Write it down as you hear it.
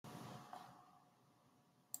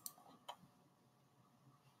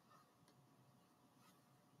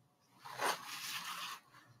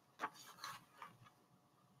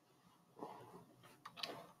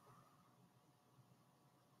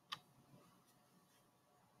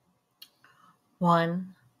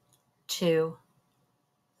1, 2,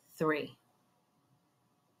 3.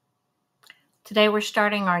 Today we're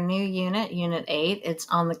starting our new unit, Unit 8. It's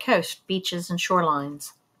on the coast, beaches and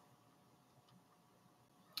shorelines.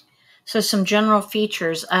 So some general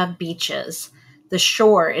features of beaches. The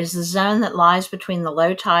shore is the zone that lies between the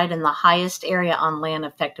low tide and the highest area on land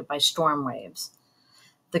affected by storm waves.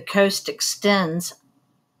 The coast extends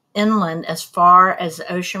inland as far as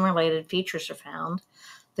ocean-related features are found.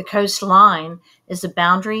 The coastline is the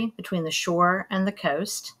boundary between the shore and the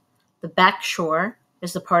coast. The back shore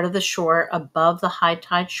is the part of the shore above the high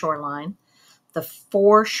tide shoreline. The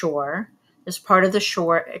foreshore is part of the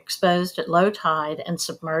shore exposed at low tide and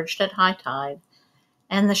submerged at high tide.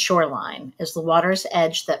 And the shoreline is the water's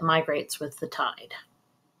edge that migrates with the tide.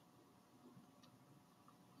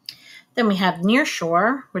 Then we have near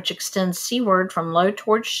shore, which extends seaward from low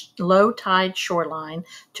tide shoreline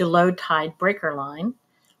to low tide breaker line.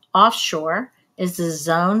 Offshore is the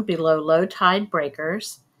zone below low tide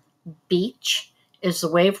breakers. Beach is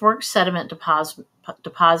the wavework sediment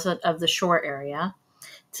deposit of the shore area.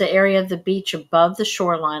 It's the area of the beach above the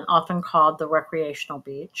shoreline, often called the recreational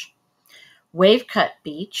beach. Wave-cut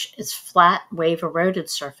beach is flat, wave-eroded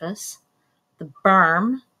surface. The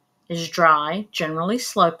berm is dry, generally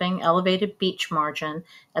sloping, elevated beach margin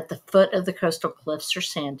at the foot of the coastal cliffs or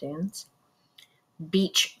sand dunes.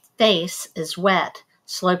 Beach face is wet,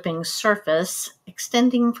 sloping surface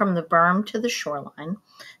extending from the berm to the shoreline.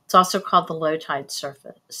 It's also called the low tide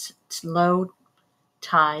surface. It's low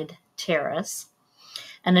tide terrace.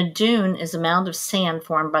 And a dune is a mound of sand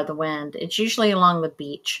formed by the wind. It's usually along the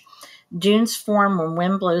beach. Dunes form when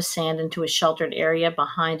wind blows sand into a sheltered area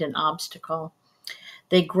behind an obstacle.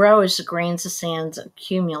 They grow as the grains of sand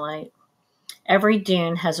accumulate. Every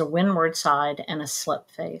dune has a windward side and a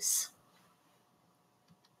slip face.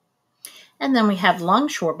 And then we have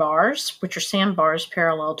longshore bars, which are sandbars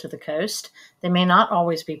parallel to the coast. They may not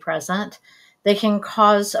always be present. They can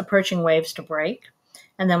cause approaching waves to break.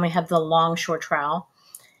 And then we have the longshore trowel.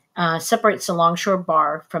 Separates the longshore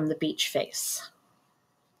bar from the beach face.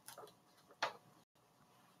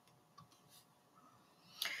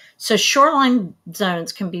 So shoreline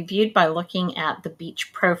zones can be viewed by looking at the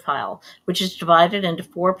beach profile, which is divided into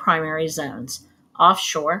 4 primary zones: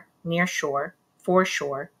 offshore, nearshore,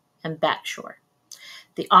 foreshore, and backshore.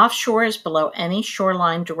 The offshore is below any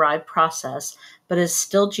shoreline-derived process, but is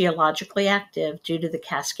still geologically active due to the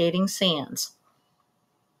cascading sands.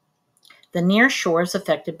 The nearshore is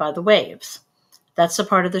affected by the waves. That's the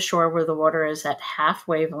part of the shore where the water is at half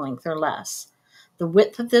wavelength or less. The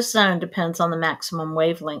width of this zone depends on the maximum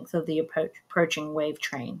wavelength of the approaching wave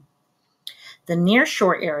train. The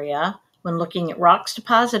nearshore area, when looking at rocks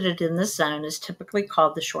deposited in this zone, is typically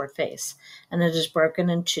called the shore face, and it is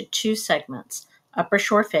broken into 2 segments: upper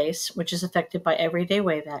shore face, which is affected by everyday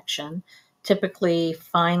wave action, typically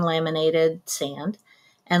fine laminated sand,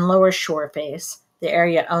 and lower shore face, the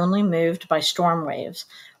area only moved by storm waves,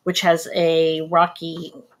 which has a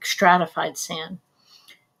rocky stratified sand.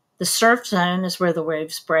 The surf zone is where the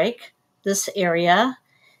waves break. This area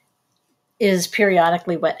is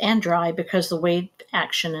periodically wet and dry because of the wave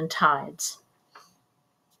action and tides.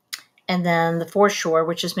 And then the foreshore,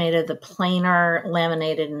 which is made of the planar,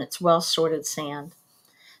 laminated, and it's well-sorted sand.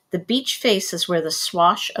 The beach face is where the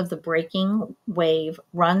swash of the breaking wave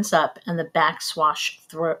runs up and the back swash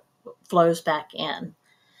flows back in.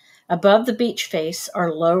 Above the beach face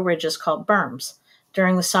are low ridges called berms.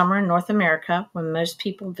 During the summer in North America, when most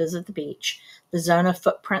people visit the beach, the zone of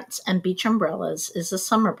footprints and beach umbrellas is the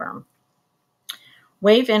summer berm.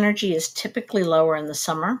 Wave energy is typically lower in the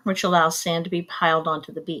summer, which allows sand to be piled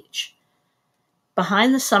onto the beach.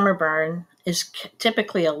 Behind the summer berm is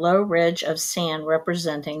typically a low ridge of sand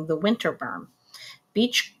representing the winter berm.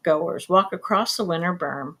 Beachgoers walk across the winter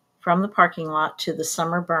berm from the parking lot to the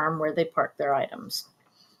summer berm where they park their items.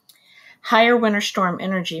 Higher winter storm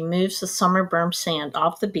energy moves the summer berm sand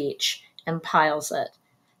off the beach and piles it.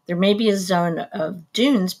 There may be a zone of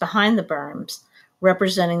dunes behind the berms,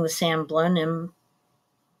 representing the sand blown in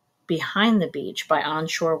behind the beach by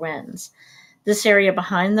onshore winds. This area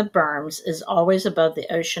behind the berms is always above the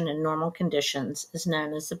ocean in normal conditions, is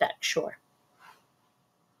known as the backshore.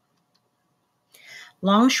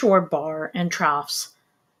 Longshore bar and troughs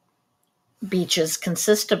beaches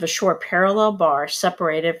consist of a shore parallel bar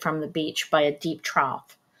separated from the beach by a deep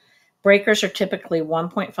trough. Breakers are typically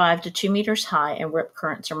 1.5 to 2 meters high and rip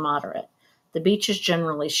currents are moderate. The beach is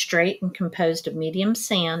generally straight and composed of medium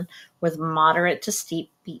sand with moderate to steep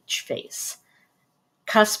beach face.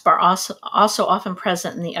 Cusps are also often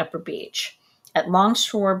present in the upper beach. At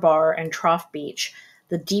Longshore Bar and Trough Beach,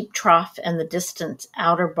 The deep trough and the distant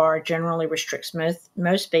outer bar generally restricts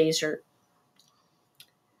most bays or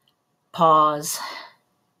pause.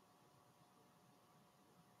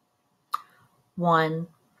 1,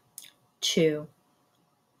 2,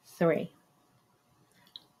 3.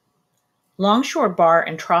 Longshore bar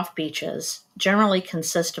and trough beaches generally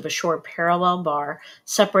consist of a shore parallel bar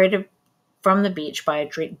separated from the beach by a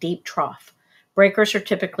deep trough. Breakers are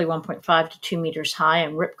typically 1.5 to 2 meters high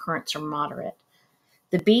and rip currents are moderate.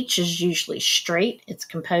 The beach is usually straight. It's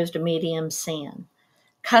composed of medium sand.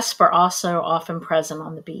 Cusps are also often present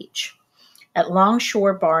on the beach. At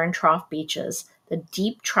longshore bar and trough beaches, the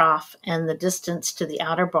deep trough and the distance to the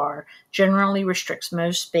outer bar generally restricts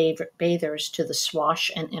most bathers to the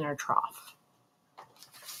swash and inner trough.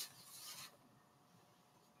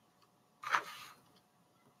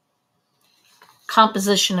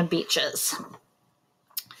 Composition of beaches.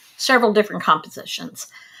 Several different compositions.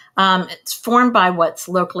 It's formed by what's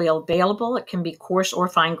locally available. It can be coarse or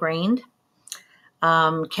fine-grained.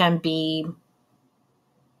 Can be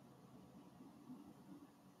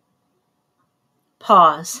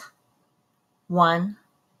pause. 1,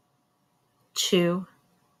 2,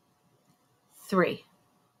 3.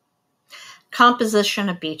 Composition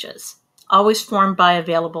of beaches. Always formed by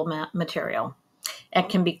available material. It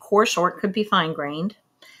can be coarse or it could be fine-grained.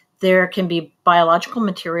 There can be biological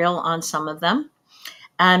material on some of them.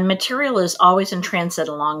 And material is always in transit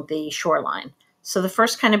along the shoreline. So the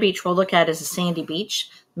first kind of beach we'll look at is a sandy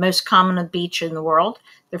beach, most common beach in the world.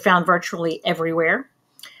 They're found virtually everywhere.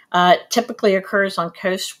 Typically occurs on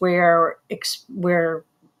coasts where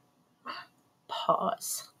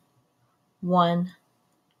pause. 1,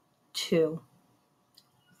 2,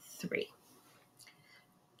 3.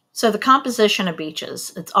 So the composition of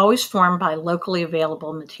beaches, it's always formed by locally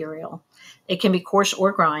available material. It can be coarse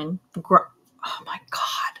or oh my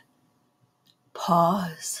God.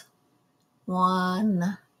 Pause.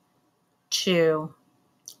 1, 2,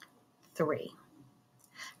 3.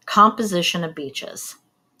 Composition of beaches.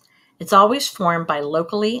 It's always formed by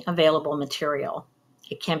locally available material.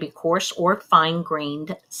 It can be coarse or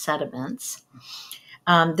fine-grained sediments.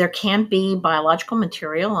 There can be biological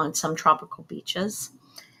material on some tropical beaches.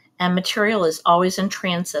 And material is always in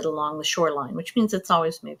transit along the shoreline, which means it's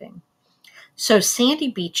always moving. So sandy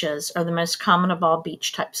beaches are the most common of all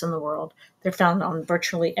beach types in the world. They're found on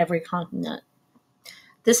virtually every continent.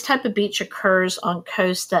 This type of beach occurs on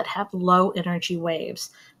coasts that have low energy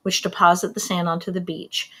waves, which deposit the sand onto the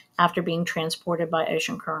beach after being transported by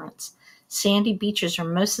ocean currents. Sandy beaches are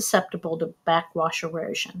most susceptible to backwash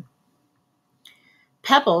erosion.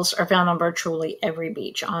 Pebbles are found on virtually every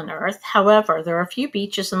beach on Earth. However, there are a few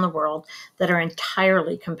beaches in the world that are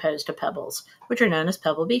entirely composed of pebbles, which are known as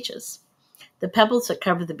pebble beaches. The pebbles that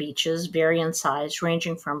cover the beaches vary in size,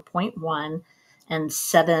 ranging from 0.1 and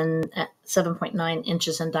 7.9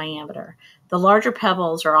 inches in diameter. The larger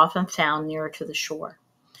pebbles are often found nearer to the shore.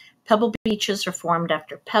 Pebble beaches are formed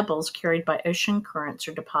after pebbles carried by ocean currents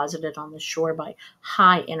are deposited on the shore by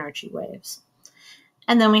high energy waves.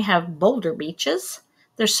 And then we have boulder beaches.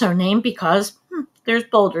 They're so named because there's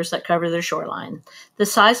boulders that cover their shoreline. The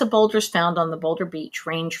size of boulders found on the boulder beach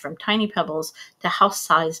range from tiny pebbles to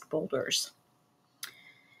house-sized boulders.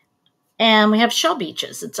 And we have shell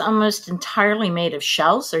beaches. It's almost entirely made of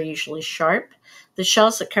shells. They're usually sharp. The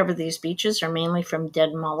shells that cover these beaches are mainly from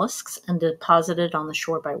dead mollusks and deposited on the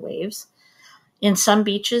shore by waves. In some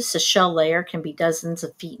beaches, the shell layer can be dozens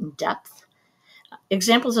of feet in depth.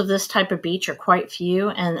 Examples of this type of beach are quite few,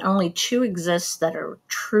 and only 2 exist that are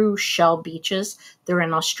true shell beaches. They're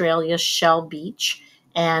in Australia, Shell Beach,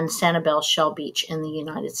 and Sanibel Shell Beach in the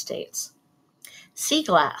United States. Sea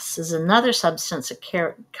glass is another substance that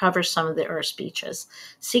covers some of the Earth's beaches.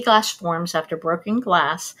 Sea glass forms after broken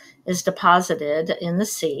glass is deposited in the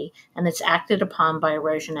sea, and it's acted upon by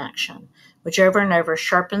erosion action, which over and over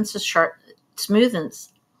smooths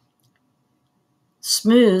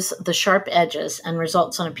the sharp edges and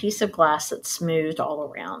results in a piece of glass that's smoothed all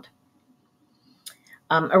around.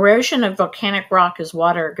 Erosion of volcanic rock as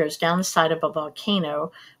water goes down the side of a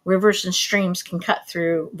volcano. Rivers and streams can cut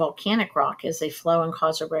through volcanic rock as they flow and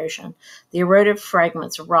cause erosion. The eroded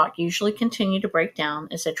fragments of rock usually continue to break down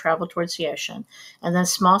as they travel towards the ocean, and then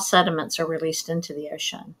small sediments are released into the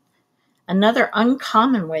ocean. Another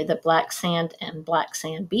uncommon way that black sand and black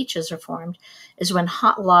sand beaches are formed is when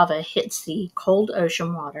hot lava hits the cold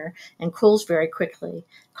ocean water and cools very quickly,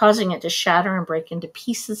 causing it to shatter and break into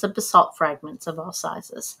pieces of basalt fragments of all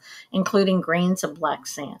sizes, including grains of black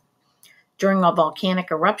sand. During a volcanic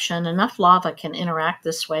eruption, enough lava can interact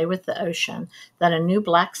this way with the ocean that a new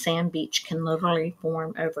black sand beach can literally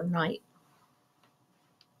form overnight.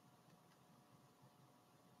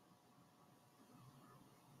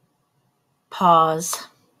 Pause.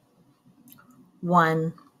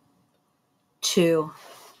 1, 2,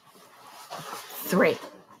 3.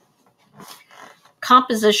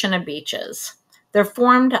 Composition of beaches. They're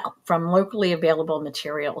formed from locally available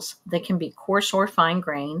materials. They can be coarse or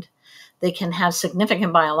fine-grained. They can have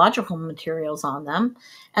significant biological materials on them,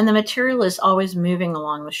 and the material is always moving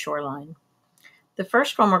along the shoreline. The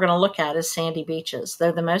first one we're going to look at is sandy beaches.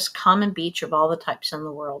 They're the most common beach of all the types in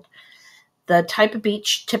the world. The type of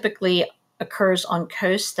beach typically occurs on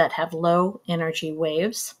coasts that have low energy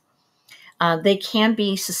waves. They can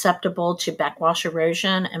be susceptible to backwash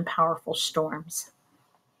erosion and powerful storms.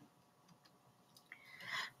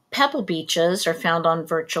 Pebble beaches are found on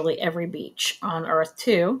virtually every beach on Earth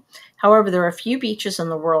too. However, there are a few beaches in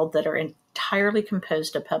the world that are entirely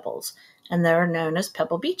composed of pebbles, and they're known as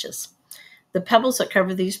pebble beaches. The pebbles that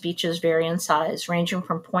cover these beaches vary in size, ranging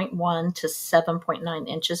from 0.1 to 7.9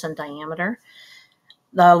 inches in diameter.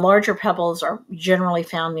 The larger pebbles are generally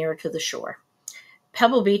found nearer to the shore.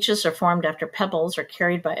 Pebble beaches are formed after pebbles are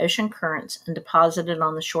carried by ocean currents and deposited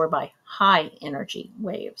on the shore by high-energy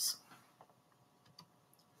waves.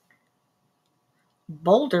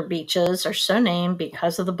 Boulder beaches are so named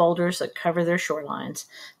because of the boulders that cover their shorelines.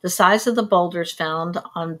 The size of the boulders found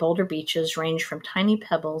on boulder beaches range from tiny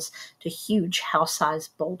pebbles to huge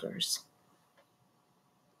house-sized boulders.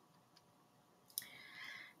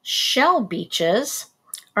 Shell beaches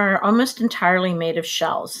are almost entirely made of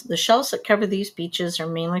shells. The shells that cover these beaches are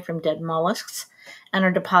mainly from dead mollusks and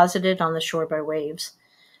are deposited on the shore by waves.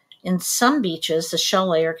 In some beaches, the shell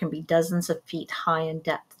layer can be dozens of feet high in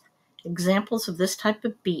depth. Examples of this type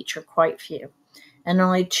of beach are quite few, and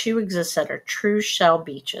only 2 exist that are true shell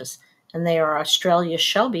beaches, and they are Australia's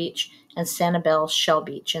Shell Beach and Sanibel Shell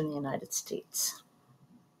Beach in the United States.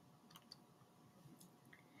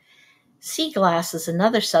 Sea glass is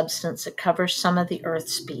another substance that covers some of the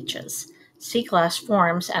Earth's beaches. Sea glass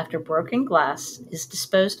forms after broken glass is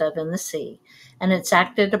disposed of in the sea, and it's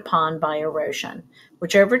acted upon by erosion,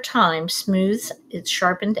 which over time smooths its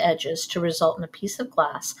sharpened edges to result in a piece of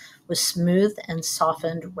glass with smooth and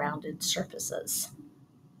softened rounded surfaces.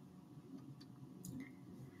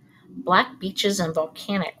 Black beaches and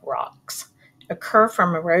volcanic rocks occur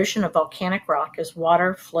from erosion of volcanic rock as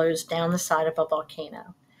water flows down the side of a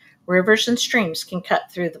volcano. Rivers and streams can cut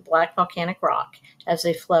through the black volcanic rock as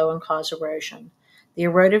they flow and cause erosion. The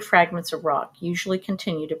eroded fragments of rock usually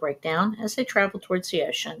continue to break down as they travel towards the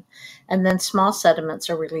ocean, and then small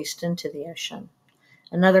sediments are released into the ocean.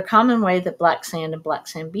 Another common way that black sand and black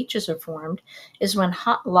sand beaches are formed is when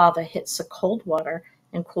hot lava hits the cold water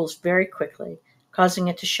and cools very quickly, causing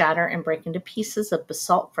it to shatter and break into pieces of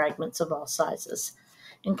basalt fragments of all sizes,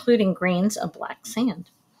 including grains of black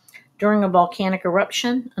sand. During a volcanic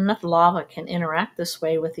eruption, enough lava can interact this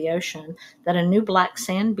way with the ocean that a new black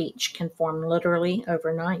sand beach can form literally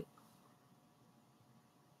overnight.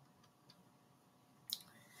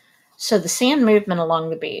 So the sand movement along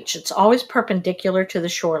the beach, it's always perpendicular to the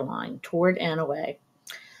shoreline, toward and away.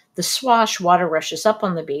 The swash, water rushes up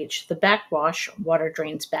on the beach. The backwash, water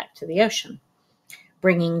drains back to the ocean,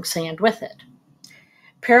 bringing sand with it.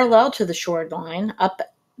 Parallel to the shoreline, up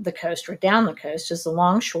the coast or down the coast, is the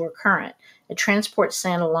longshore current. It transports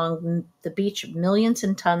sand along the beach of millions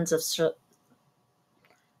of tons of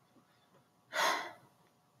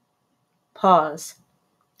Pause.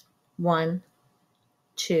 1,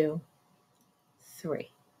 2,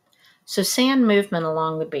 3. So sand movement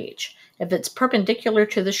along the beach. If it's perpendicular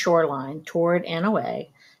to the shoreline, toward and away,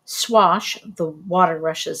 swash, the water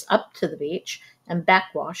rushes up to the beach, and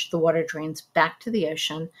backwash, the water drains back to the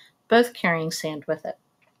ocean, both carrying sand with it.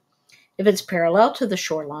 If it's parallel to the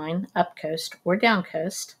shoreline, up coast or down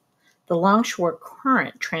coast, the longshore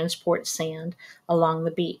current transports sand along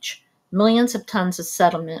the beach. Millions of tons of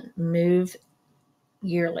sediment move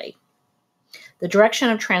yearly. The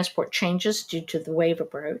direction of transport changes due to the wave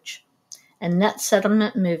approach, and net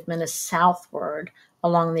sediment movement is southward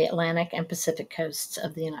along the Atlantic and Pacific coasts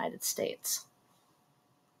of the United States.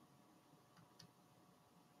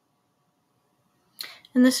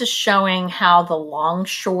 And this is showing how the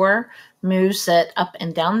longshore moves it up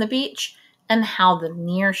and down the beach, and how the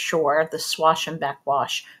near shore, the swash and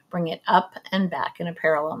backwash, bring it up and back in a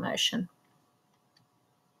parallel motion.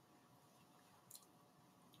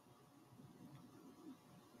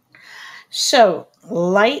 So,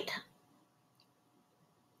 light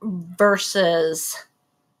versus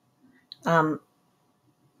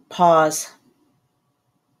pause.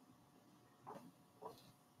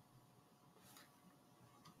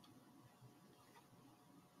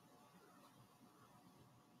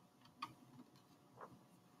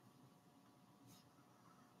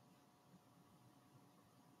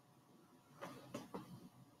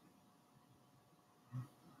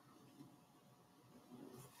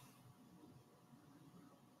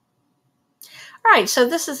 All right, so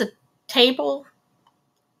this is a table.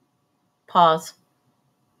 Pause.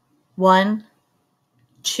 1,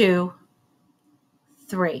 2,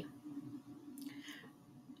 3.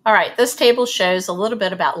 All right, this table shows a little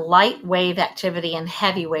bit about light wave activity and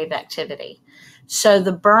heavy wave activity. So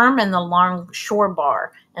the berm and the longshore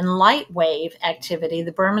bar. In light wave activity,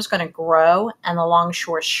 the berm is going to grow and the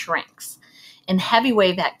longshore shrinks. In heavy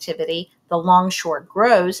wave activity, the longshore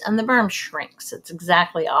grows and the berm shrinks. It's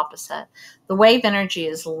exactly opposite. The wave energy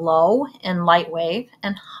is low in light wave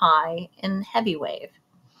and high in heavy wave.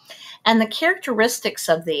 And the characteristics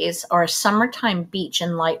of these are a summertime beach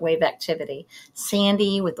in light wave activity,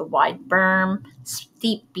 sandy with a wide berm,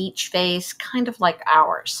 steep beach face, kind of like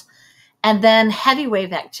ours. And then heavy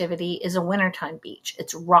wave activity is a wintertime beach.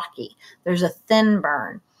 It's rocky. There's a thin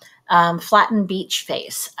berm, flattened beach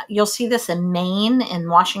face. You'll see this in Maine, in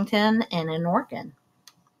Washington, and in Oregon.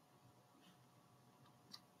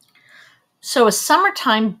 So a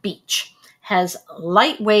summertime beach has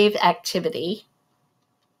light wave activity.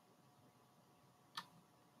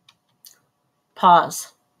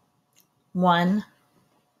 Pause. 1,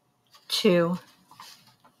 2,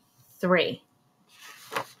 3.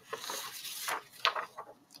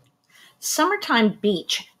 Summertime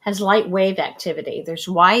beach has light wave activity. There's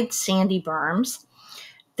wide sandy berms.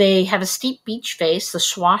 They have a steep beach face. The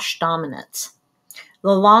swash dominates. The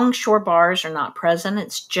longshore bars are not present.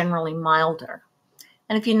 It's generally milder.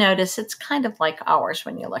 And if you notice, it's kind of like ours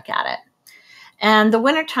when you look at it. And the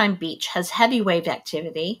wintertime beach has heavy wave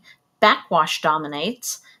activity. Backwash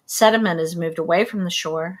dominates. Sediment is moved away from the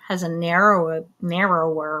shore, has a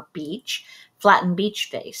narrower beach, flattened beach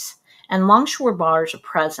face. And longshore bars are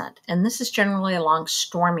present, and this is generally along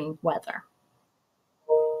stormy weather.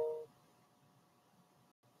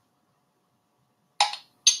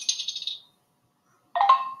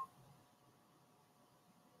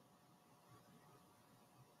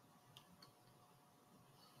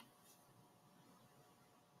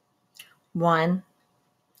 One,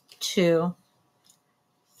 two,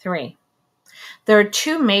 three. There are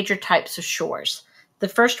two major types of shores. The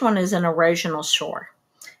first one is an erosional shore.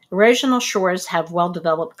 Erosional shores have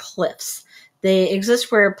well-developed cliffs. They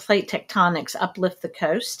exist where plate tectonics uplift the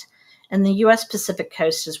coast, and the U.S. Pacific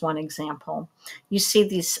coast is one example. You see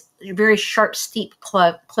these very sharp, steep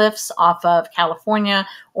cliffs off of California,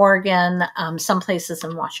 Oregon, some places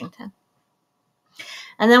in Washington.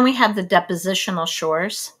 And then we have the depositional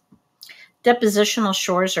shores. Depositional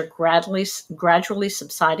shores are gradually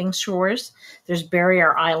subsiding shores. There's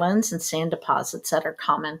barrier islands and sand deposits that are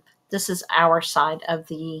common. This is our side of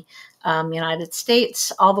the United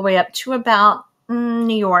States, all the way up to about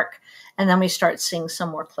New York, and then we start seeing some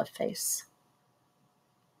more cliff face.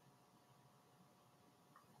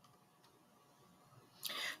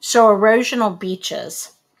 So erosional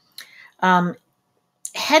beaches.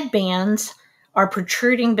 Headbands are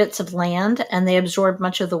protruding bits of land, and they absorb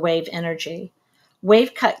much of the wave energy.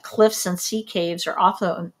 Wave-cut cliffs and sea caves are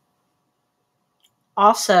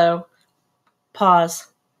also pause.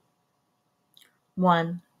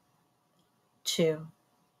 1, 2,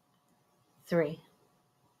 3.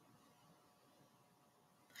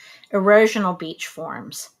 Erosional beach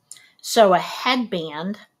forms. So a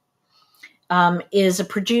headband is a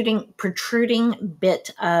protruding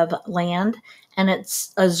bit of land, and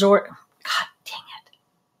it's God dang it.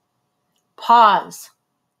 Pause.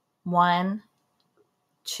 1,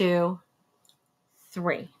 2,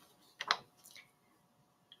 3.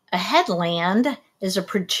 A headland is a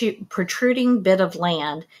protruding bit of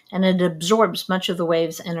land, and it absorbs much of the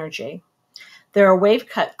wave's energy. There are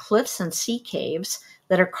wave-cut cliffs and sea caves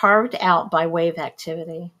that are carved out by wave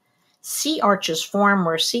activity. Sea arches form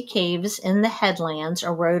where sea caves in the headlands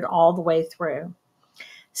erode all the way through.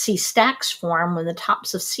 Sea stacks form when the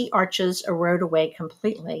tops of sea arches erode away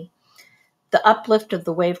completely. The uplift of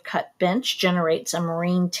the wave-cut bench generates a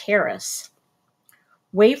marine terrace.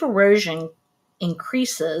 Wave erosion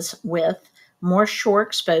increases with more shore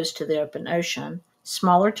exposed to the open ocean,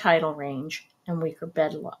 smaller tidal range, and weaker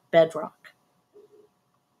bedrock.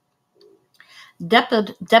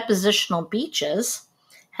 Depositional beaches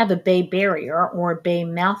have a bay barrier or a bay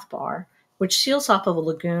mouth bar, which seals off of a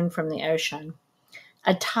lagoon from the ocean.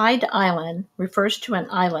 A tide island refers to an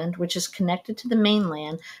island which is connected to the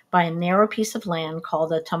mainland by a narrow piece of land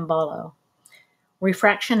called a tombolo.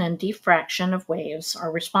 Refraction and diffraction of waves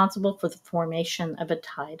are responsible for the formation of a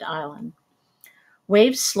tide island.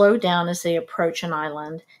 Waves slow down as they approach an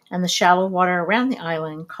island, and the shallow water around the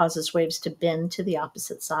island causes waves to bend to the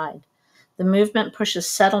opposite side. The movement pushes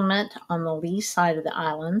settlement on the lee side of the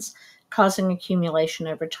islands, causing accumulation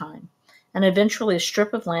over time. and eventually a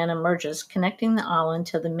strip of land emerges connecting the island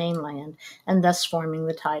to the mainland and thus forming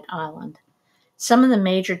the Tide Island. Some of the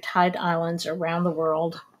major tide islands around the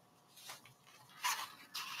world.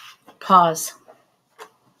 Pause.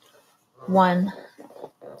 1,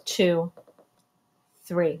 2,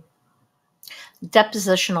 3.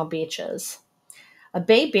 Depositional beaches. A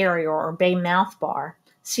bay barrier or bay mouth bar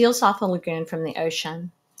seals off a lagoon from the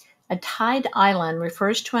ocean. A tide island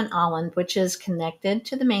refers to an island which is connected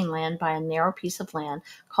to the mainland by a narrow piece of land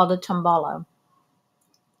called a tombolo.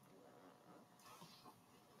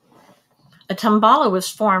 A tombolo is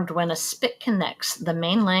formed when a spit connects the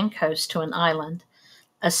mainland coast to an island.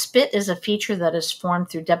 A spit is a feature that is formed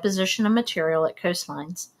through deposition of material at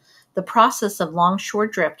coastlines. The process of longshore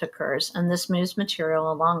drift occurs, and this moves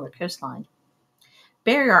material along the coastline.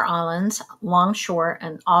 Barrier islands, longshore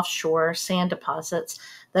and offshore sand deposits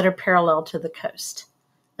that are parallel to the coast.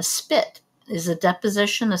 A spit is a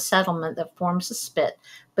deposition of settlement that forms a spit,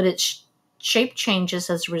 but its shape changes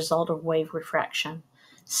as a result of wave refraction.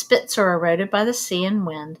 Spits are eroded by the sea and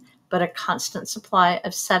wind, but a constant supply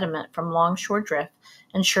of sediment from longshore drift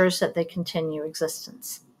ensures that they continue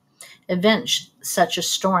existence. Events such as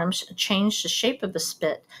storms change the shape of the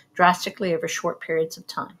spit drastically over short periods of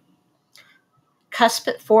time.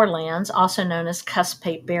 Cuspate forelands, also known as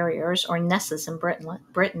cuspate barriers or nesses in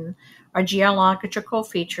Britain, are geological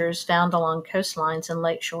features found along coastlines and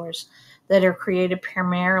lakeshores that are created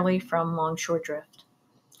primarily from longshore drift.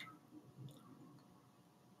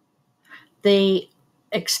 They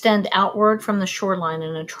extend outward from the shoreline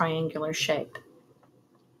in a triangular shape.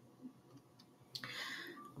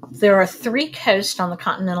 There are 3 coasts on the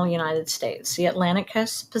continental United States: the Atlantic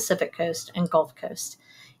coast, Pacific coast, and Gulf Coast.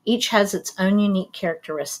 Each has its own unique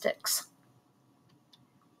characteristics.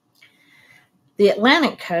 The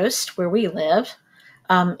Atlantic coast, where we live,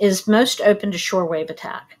 is most open to shore wave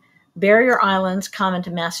attack. Barrier islands common to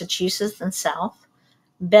Massachusetts and south.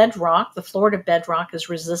 Bedrock, the Florida bedrock, is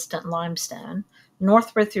resistant limestone.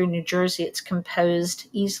 Northward through New Jersey, it's composed,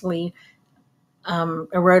 easily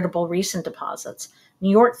erodible recent deposits. New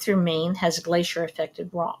York through Maine has glacier-affected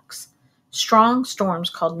rocks. Strong storms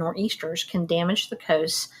called nor'easters can damage the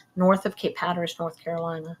coast north of Cape Hatteras, North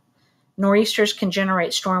Carolina. Nor'easters can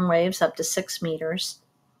generate storm waves up to 6 meters.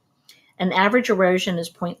 An average erosion is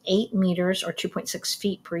 0.8 meters or 2.6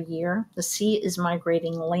 feet per year. The sea is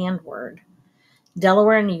migrating landward.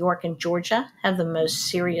 Delaware, New York, and Georgia have the most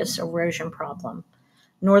serious erosion problem.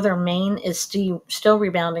 Northern Maine is still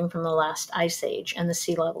rebounding from the last ice age, and the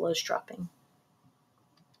sea level is dropping.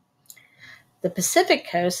 The Pacific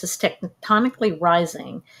coast is tectonically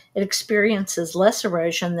rising. It experiences less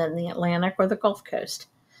erosion than the Atlantic or the Gulf Coast.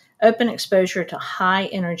 Open exposure to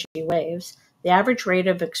high-energy waves, the average rate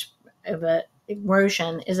of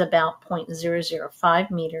erosion is about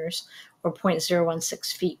 0.005 meters or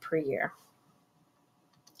 0.016 feet per year.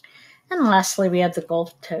 And lastly, we have the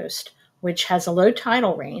Gulf Coast, which has a low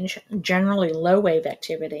tidal range, generally low wave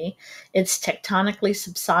activity. It's tectonically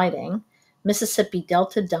subsiding. Mississippi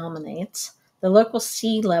Delta dominates. The local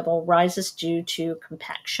sea level rises due to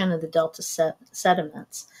compaction of the delta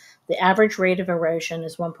sediments. The average rate of erosion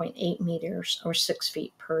is 1.8 meters or 6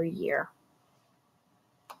 feet per year.